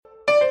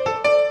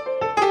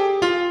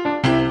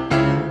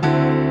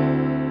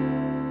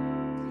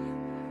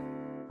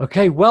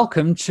Okay,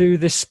 welcome to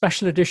this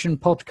special edition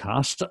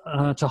podcast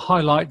to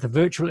highlight the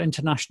Virtual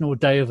International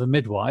Day of the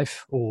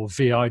Midwife, or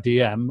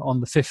VIDM, on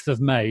the 5th of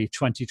May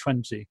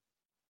 2020.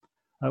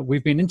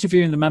 We've been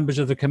interviewing the members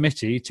of the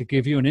committee to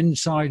give you an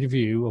inside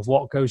view of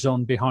what goes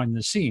on behind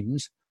the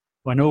scenes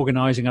when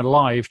organising a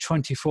live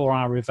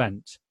 24-hour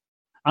event,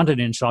 and an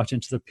insight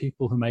into the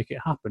people who make it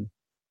happen.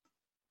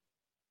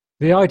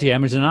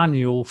 VIDM is an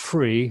annual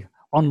free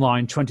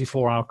online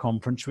 24-hour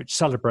conference which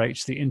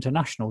celebrates the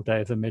International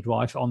Day of the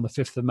Midwife on the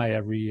 5th of May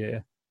every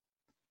year.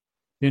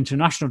 The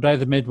International Day of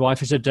the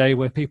Midwife is a day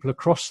where people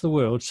across the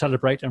world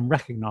celebrate and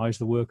recognise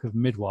the work of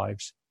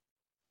midwives.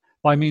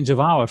 By means of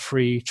our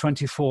free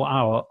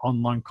 24-hour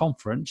online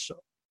conference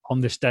on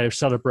this day of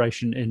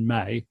celebration in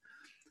May,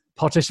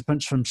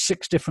 participants from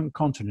 6 different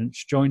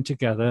continents join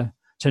together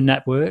to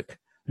network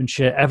and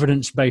share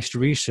evidence-based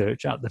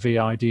research at the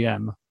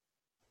VIDM.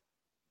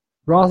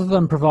 Rather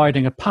than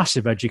providing a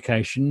passive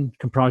education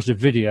comprised of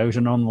videos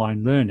and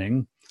online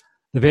learning,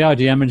 the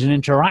VIDM is an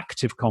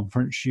interactive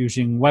conference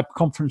using web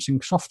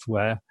conferencing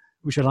software,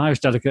 which allows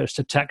delegates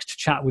to text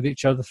chat with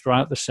each other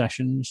throughout the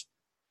sessions,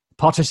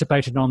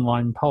 participate in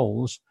online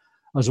polls,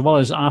 as well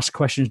as ask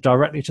questions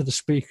directly to the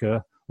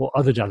speaker or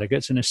other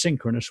delegates in a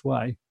synchronous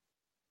way.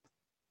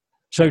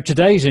 So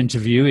today's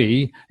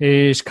interviewee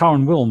is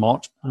Karen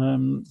Wilmot.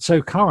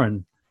 So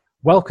Karen,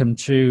 welcome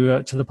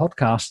to the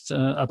podcast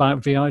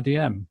about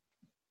VIDM.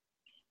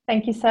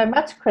 Thank you so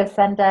much, Chris.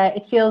 And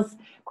it feels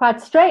quite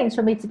strange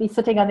for me to be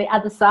sitting on the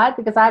other side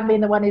because I've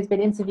been the one who's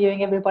been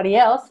interviewing everybody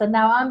else, and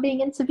now I'm being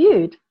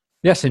interviewed.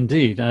 Yes,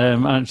 indeed.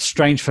 And it's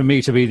strange for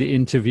me to be the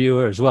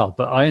interviewer as well.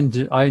 But I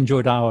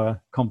enjoyed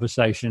our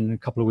conversation a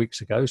couple of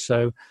weeks ago.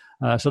 So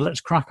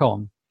let's crack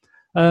on.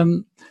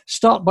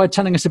 Start by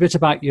telling us a bit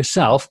about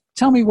yourself.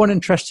 Tell me one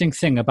interesting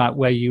thing about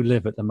where you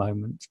live at the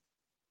moment.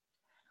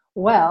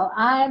 Well,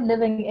 I'm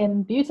living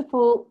in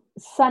beautiful,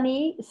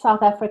 sunny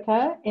South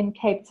Africa in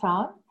Cape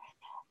Town.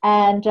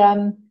 And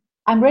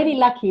I'm really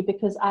lucky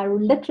because I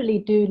literally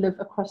do live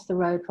across the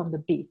road from the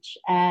beach.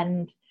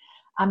 And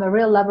I'm a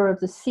real lover of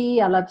the sea.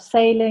 I love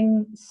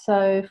sailing.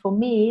 So for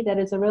me, that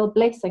is a real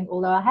blessing.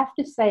 Although I have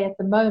to say at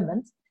the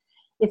moment,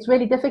 it's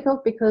really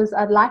difficult because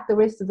like the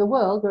rest of the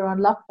world, we're on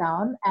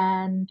lockdown.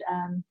 And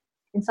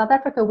in South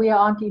Africa, we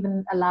aren't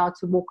even allowed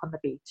to walk on the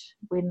beach.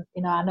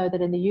 I know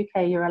that in the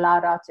UK, you're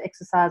allowed out to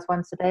exercise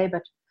once a day,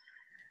 but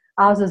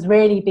ours has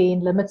really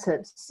been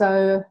limited.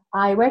 So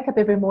I wake up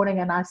every morning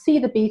and I see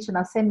the beach and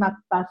I send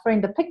my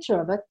friend a picture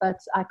of it, but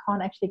I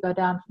can't actually go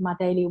down for my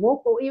daily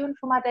walk or even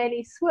for my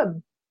daily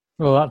swim.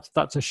 Well,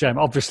 that's a shame.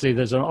 Obviously,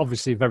 there's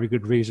obviously a very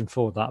good reason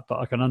for that, but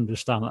I can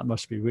understand that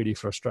must be really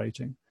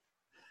frustrating.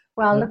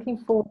 Well, looking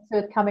forward to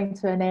it coming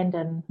to an end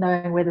and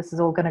knowing where this is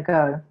all going to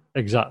go.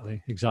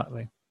 Exactly.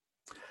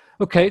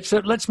 Okay,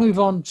 so let's move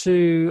on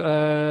to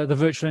the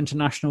Virtual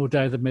International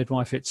Day of the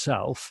Midwife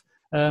itself.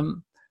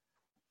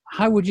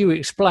 How would you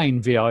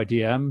explain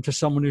VIDM to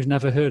someone who's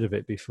never heard of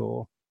it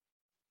before?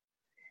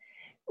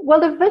 Well,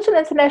 the Virtual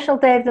International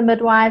Day of the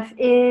Midwife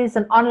is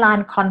an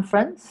online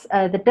conference.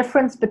 The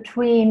difference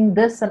between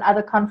this and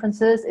other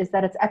conferences is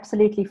that it's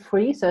absolutely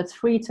free. So it's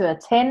free to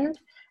attend.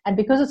 And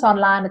because it's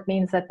online, it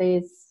means that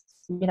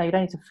you don't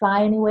need to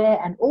fly anywhere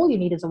and all you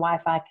need is a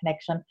Wi-Fi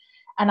connection.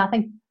 And I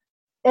think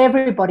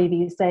everybody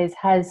these days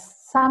has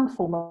some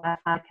form of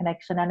Wi-Fi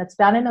connection, and it's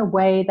done in a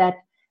way that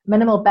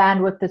minimal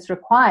bandwidth is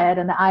required,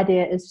 and the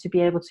idea is to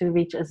be able to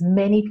reach as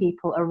many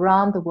people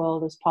around the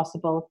world as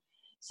possible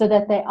so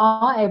that they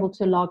are able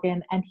to log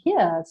in and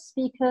hear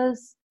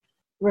speakers,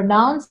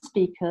 renowned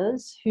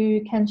speakers who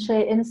can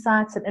share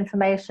insights and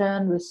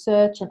information,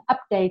 research and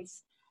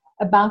updates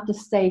about the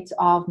state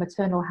of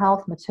maternal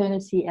health,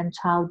 maternity and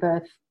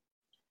childbirth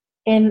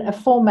in a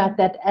format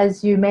that,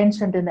 as you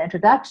mentioned in the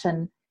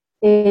introduction,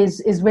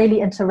 is really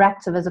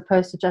interactive as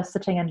opposed to just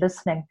sitting and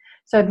listening.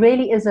 So it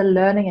really is a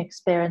learning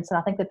experience, and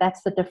I think that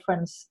that's the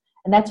difference.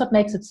 And that's what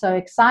makes it so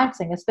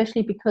exciting,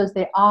 especially because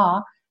there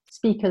are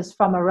speakers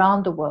from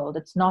around the world.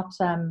 It's not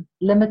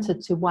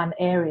limited to one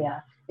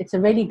area. It's a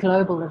really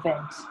global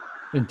event.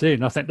 Indeed,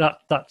 and I think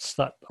that's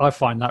I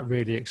find that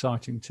really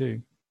exciting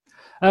too.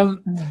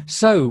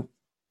 So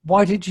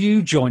why did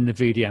you join the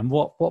VDM?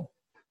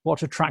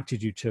 What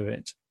attracted you to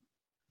it?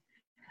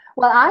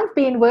 Well, I've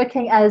been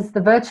working as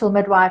the virtual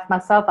midwife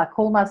myself. I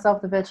call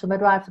myself the virtual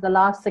midwife for the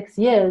last 6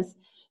 years.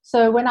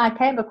 So when I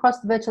came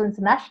across the Virtual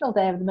International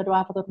Day of the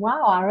Midwife, I thought,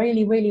 wow, I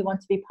really, really want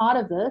to be part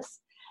of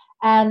this.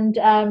 And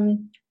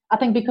I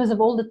think because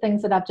of all the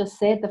things that I've just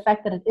said, the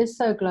fact that it is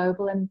so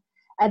global,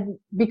 and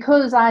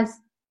because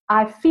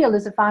I feel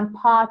as if I'm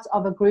part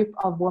of a group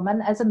of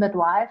women as a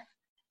midwife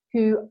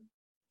who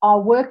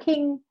are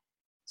working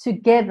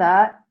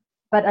together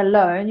but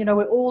alone.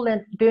 We're all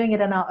doing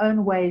it in our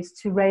own ways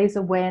to raise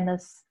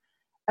awareness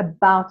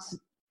about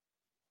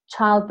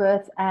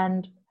childbirth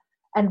and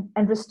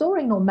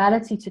restoring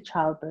normality to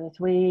childbirth.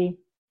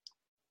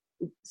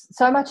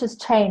 So much has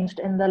changed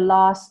in the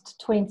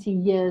last 20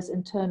 years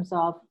in terms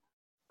of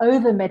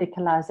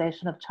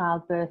over-medicalization of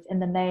childbirth in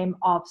the name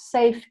of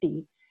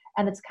safety.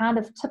 And it's kind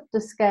of tipped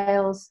the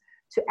scales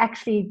to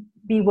actually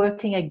be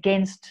working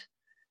against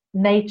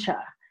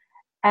nature.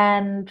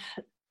 And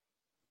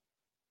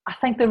I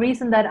think the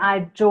reason that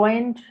I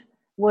joined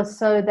was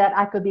so that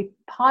I could be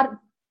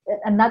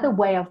another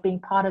way of being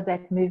part of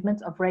that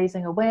movement, of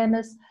raising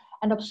awareness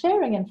and of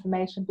sharing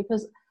information,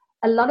 because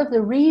a lot of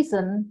the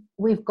reason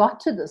we've got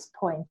to this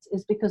point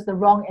is because the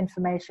wrong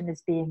information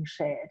is being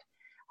shared.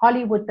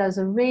 Hollywood does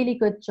a really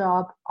good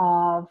job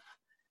of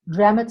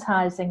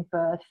dramatizing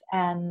birth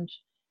and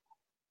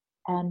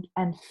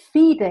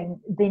feeding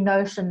the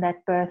notion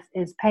that birth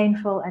is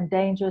painful and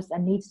dangerous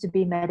and needs to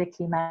be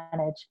medically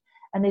managed.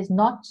 And there's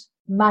not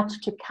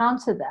much to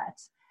counter that.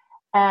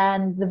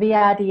 And the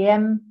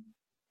VIDM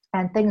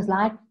and things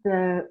like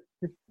the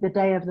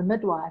Day of the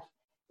Midwife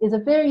is a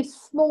very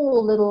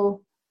small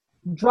little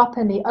drop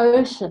in the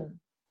ocean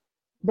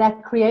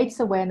that creates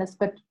awareness,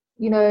 but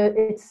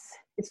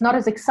it's not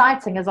as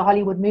exciting as a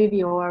Hollywood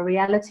movie or a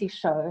reality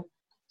show.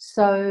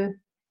 So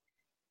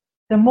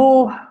the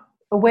more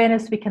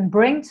awareness we can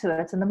bring to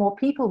it and the more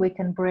people we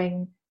can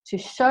bring to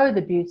show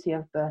the beauty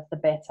of birth, the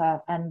better.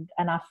 And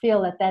I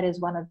feel that is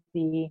one of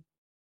the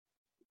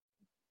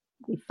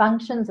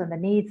functions and the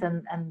needs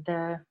and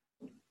the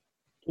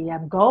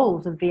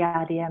goals of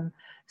VIDM.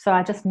 So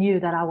I just knew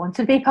that I want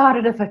to be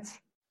part of it.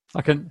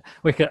 I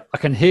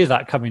can hear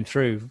that coming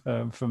through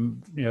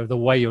from the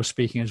way you're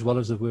speaking as well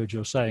as the words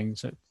you're saying.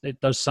 So it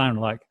does sound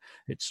like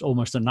it's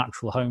almost a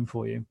natural home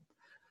for you.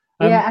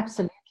 Yeah,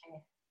 absolutely.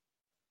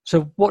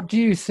 So what do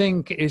you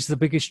think is the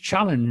biggest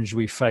challenge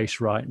we face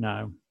right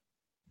now?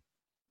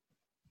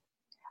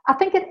 I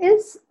think it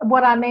is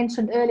what I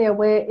mentioned earlier,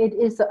 where it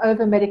is the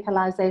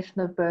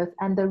over-medicalization of birth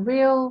and the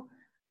real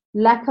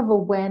lack of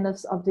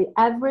awareness of the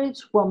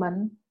average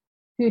woman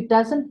who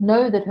doesn't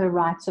know that her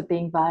rights are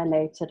being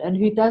violated and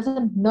who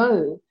doesn't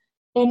know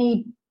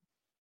any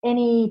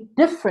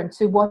different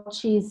to what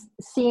she's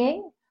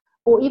seeing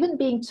or even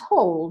being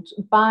told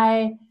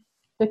by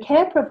the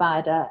care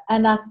provider.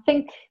 And I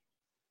think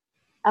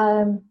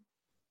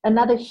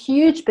another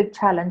huge big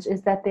challenge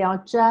is that there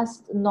are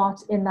just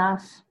not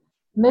enough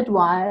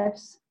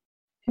midwives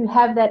who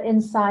have that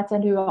insight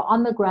and who are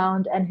on the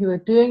ground and who are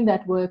doing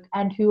that work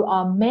and who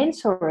are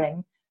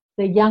mentoring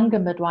the younger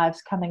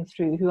midwives coming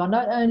through, who are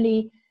not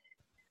only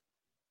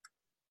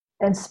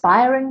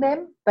inspiring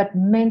them, but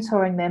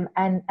mentoring them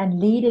and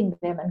leading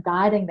them and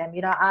guiding them.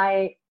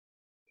 I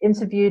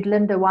interviewed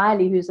Linda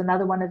Wiley, who's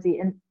another one of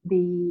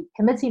the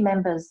committee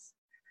members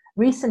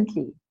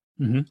recently,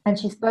 and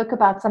she spoke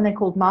about something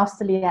called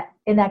masterly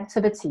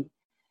inactivity.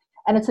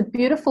 And it's a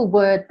beautiful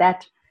word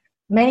that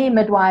many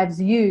midwives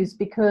use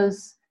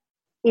because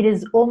it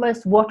is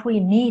almost what we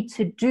need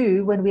to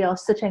do when we are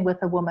sitting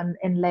with a woman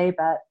in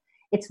labor.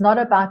 It's not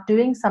about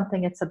doing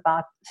something, it's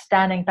about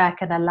standing back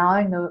and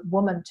allowing the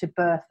woman to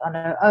birth on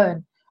her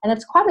own. And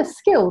it's quite a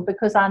skill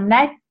because our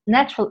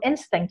natural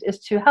instinct is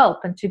to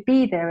help and to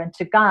be there and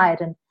to guide.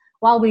 And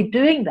while we're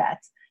doing that,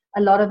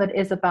 a lot of it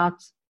is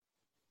about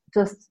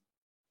just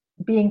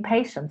being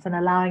patient and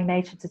allowing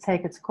nature to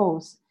take its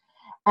course.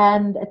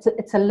 And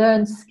it's a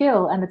learned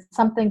skill, and it's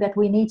something that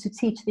we need to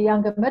teach the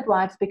younger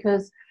midwives,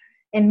 because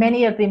in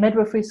many of the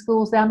midwifery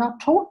schools, they're not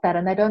taught that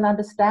and they don't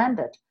understand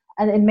it.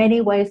 And in many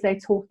ways, they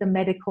taught the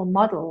medical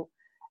model.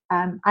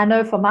 I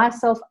know for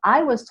myself,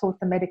 I was taught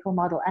the medical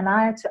model, and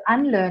I had to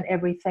unlearn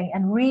everything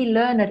and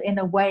relearn it in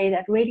a way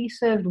that really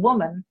served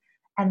women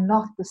and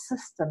not the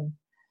system.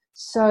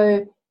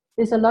 So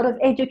there's a lot of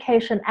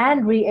education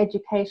and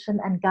re-education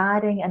and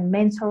guiding and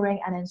mentoring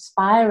and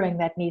inspiring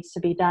that needs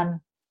to be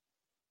done.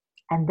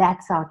 And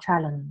that's our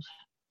challenge.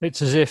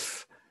 It's as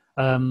if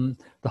the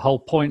whole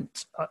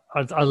point,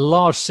 a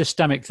large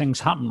systemic things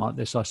happen like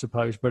this, I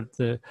suppose, but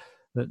the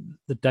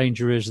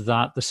danger is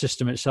that the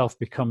system itself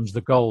becomes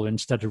the goal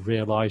instead of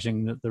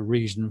realizing that the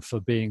reason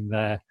for being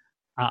there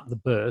at the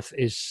birth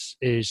is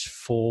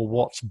for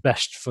what's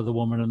best for the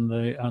woman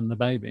and the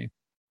baby.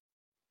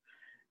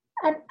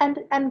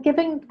 And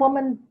giving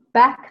women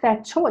back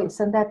that choice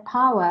and that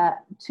power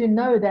to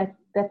know that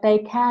they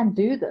can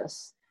do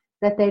this,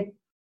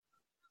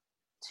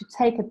 to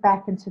take it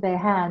back into their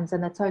hands,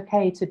 and it's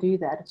okay to do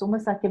that. It's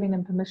almost like giving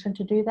them permission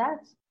to do that.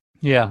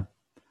 Yeah.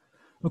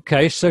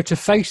 Okay, so to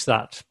face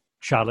that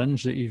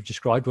challenge that you've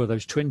described, or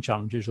those twin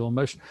challenges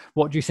almost,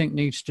 what do you think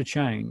needs to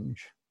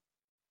change?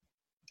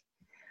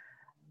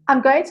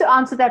 I'm going to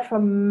answer that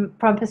from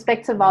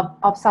perspective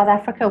of South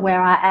Africa,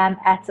 where I am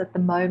at the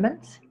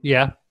moment.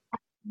 Yeah.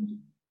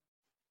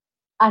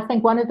 I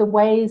think one of the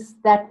ways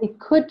that it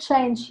could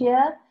change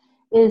here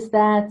is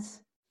that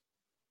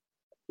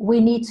we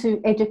need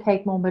to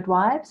educate more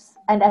midwives.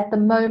 And at the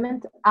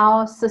moment,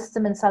 our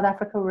system in South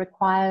Africa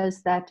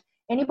requires that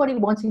anybody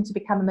wanting to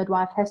become a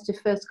midwife has to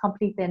first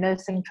complete their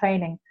nursing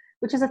training,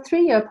 which is a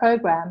 3-year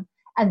program,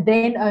 and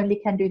then only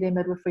can do their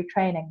midwifery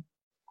training.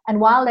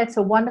 And while that's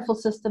a wonderful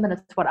system, and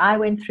it's what I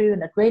went through,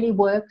 and it really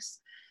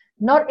works,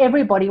 not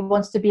everybody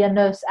wants to be a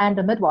nurse and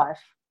a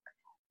midwife.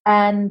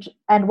 And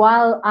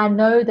while I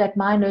know that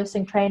my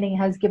nursing training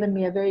has given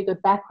me a very good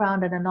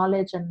background and a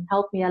knowledge and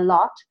helped me a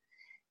lot,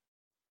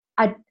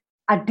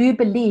 I do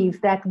believe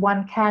that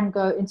one can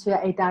go into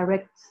a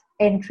direct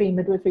entry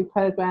midwifery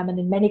program, and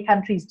in many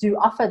countries do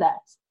offer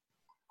that.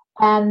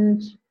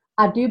 And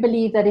I do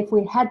believe that if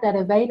we had that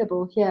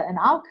available here in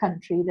our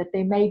country, that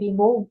there may be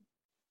more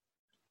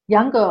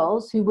young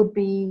girls who would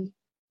be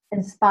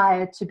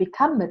inspired to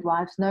become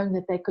midwives, knowing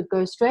that they could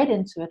go straight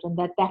into it and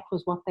that that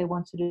was what they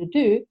wanted to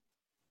do,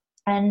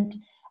 and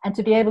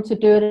to be able to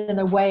do it in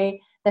a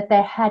way that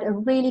they had a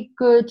really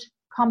good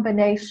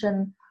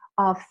combination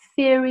of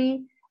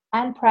theory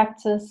and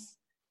practice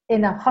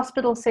in a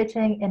hospital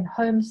setting, in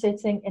home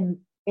setting,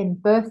 in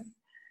birth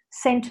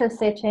center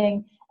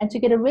setting, and to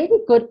get a really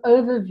good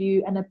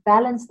overview and a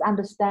balanced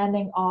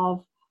understanding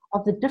of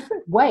the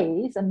different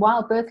ways. And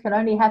while birth can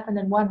only happen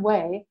in one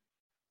way,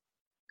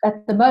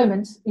 at the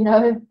moment, you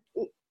know,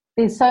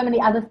 there's so many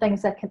other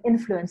things that can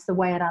influence the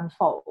way it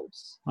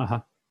unfolds.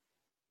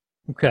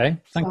 Okay,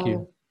 thank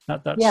you.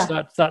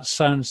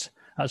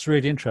 That's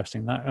really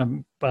interesting. That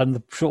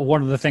and sort of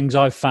one of the things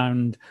I've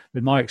found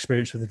with my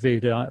experience with the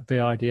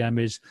VIDM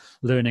is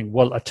learning,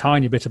 well, a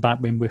tiny bit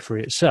about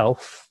midwifery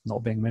itself,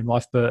 not being a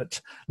midwife,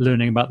 but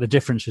learning about the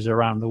differences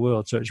around the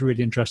world. So it's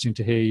really interesting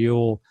to hear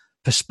your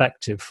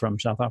perspective from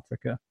South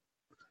Africa.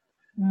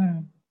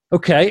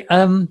 Okay,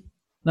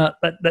 now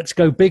let's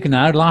go big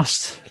now.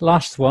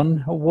 Last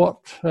one.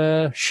 What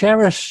share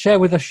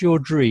with us your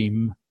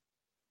dream?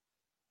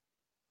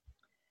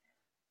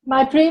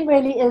 My dream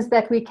really is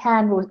that we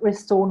can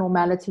restore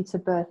normality to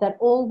birth, that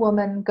all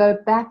women go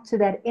back to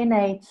that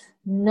innate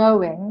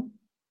knowing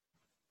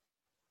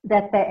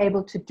that they're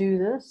able to do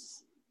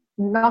this,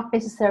 not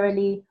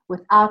necessarily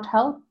without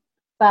help,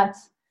 but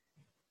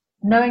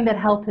knowing that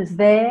help is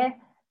there,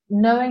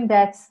 knowing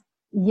that,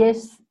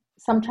 yes,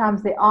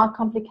 sometimes there are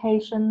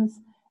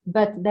complications,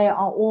 but they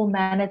are all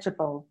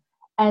manageable,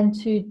 and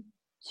to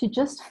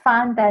just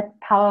find that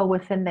power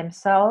within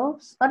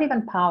themselves. Not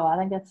even power, I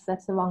think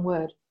that's the wrong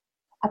word.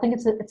 I think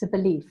it's a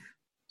belief,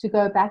 to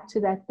go back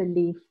to that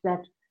belief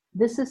that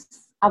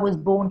I was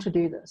born to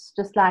do this.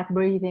 Just like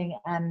breathing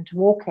and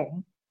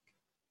walking,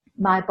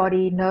 my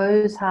body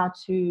knows how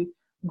to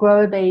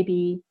grow a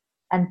baby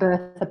and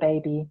birth a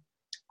baby.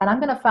 And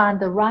I'm going to find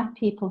the right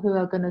people who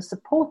are going to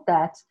support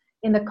that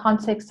in the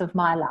context of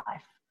my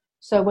life.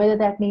 So whether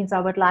that means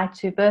I would like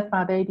to birth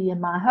my baby in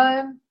my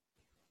home,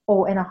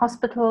 or in a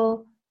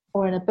hospital,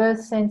 or in a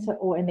birth center,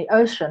 or in the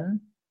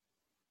ocean,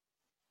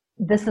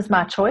 this is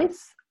my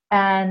choice.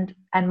 And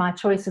my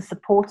choice is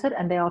supported,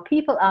 and there are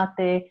people out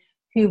there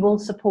who will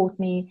support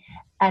me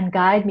and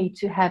guide me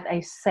to have a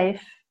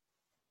safe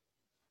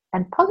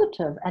and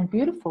positive and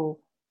beautiful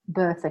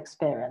birth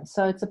experience.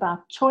 So it's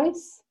about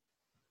choice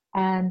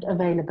and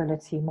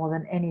availability more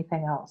than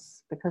anything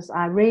else, because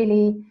I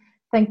really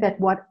think that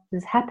what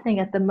is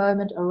happening at the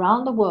moment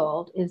around the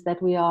world is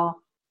that we are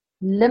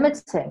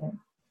limiting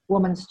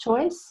women's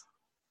choice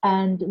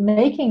and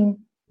making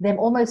them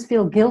almost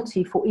feel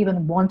guilty for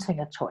even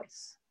wanting a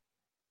choice.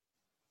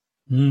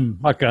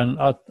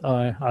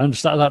 I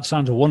understand. That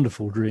sounds a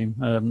wonderful dream,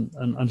 and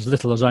as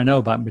little as I know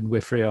about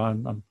midwifery,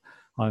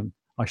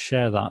 I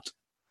share that.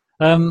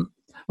 Well,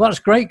 that's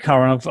great,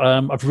 Karen.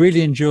 I've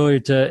really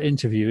enjoyed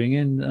interviewing,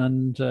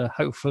 and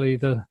hopefully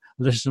the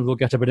listeners will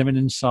get a bit of an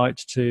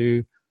insight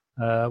to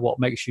what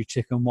makes you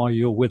tick and why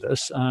you're with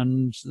us,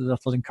 and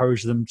that'll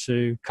encourage them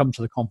to come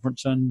to the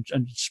conference and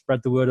spread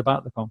the word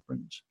about the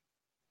conference.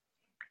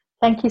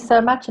 Thank you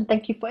so much, and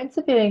thank you for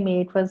interviewing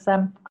me. It was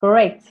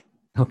great.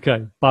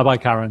 Okay. Bye-bye,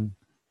 Karen.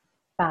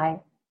 Bye.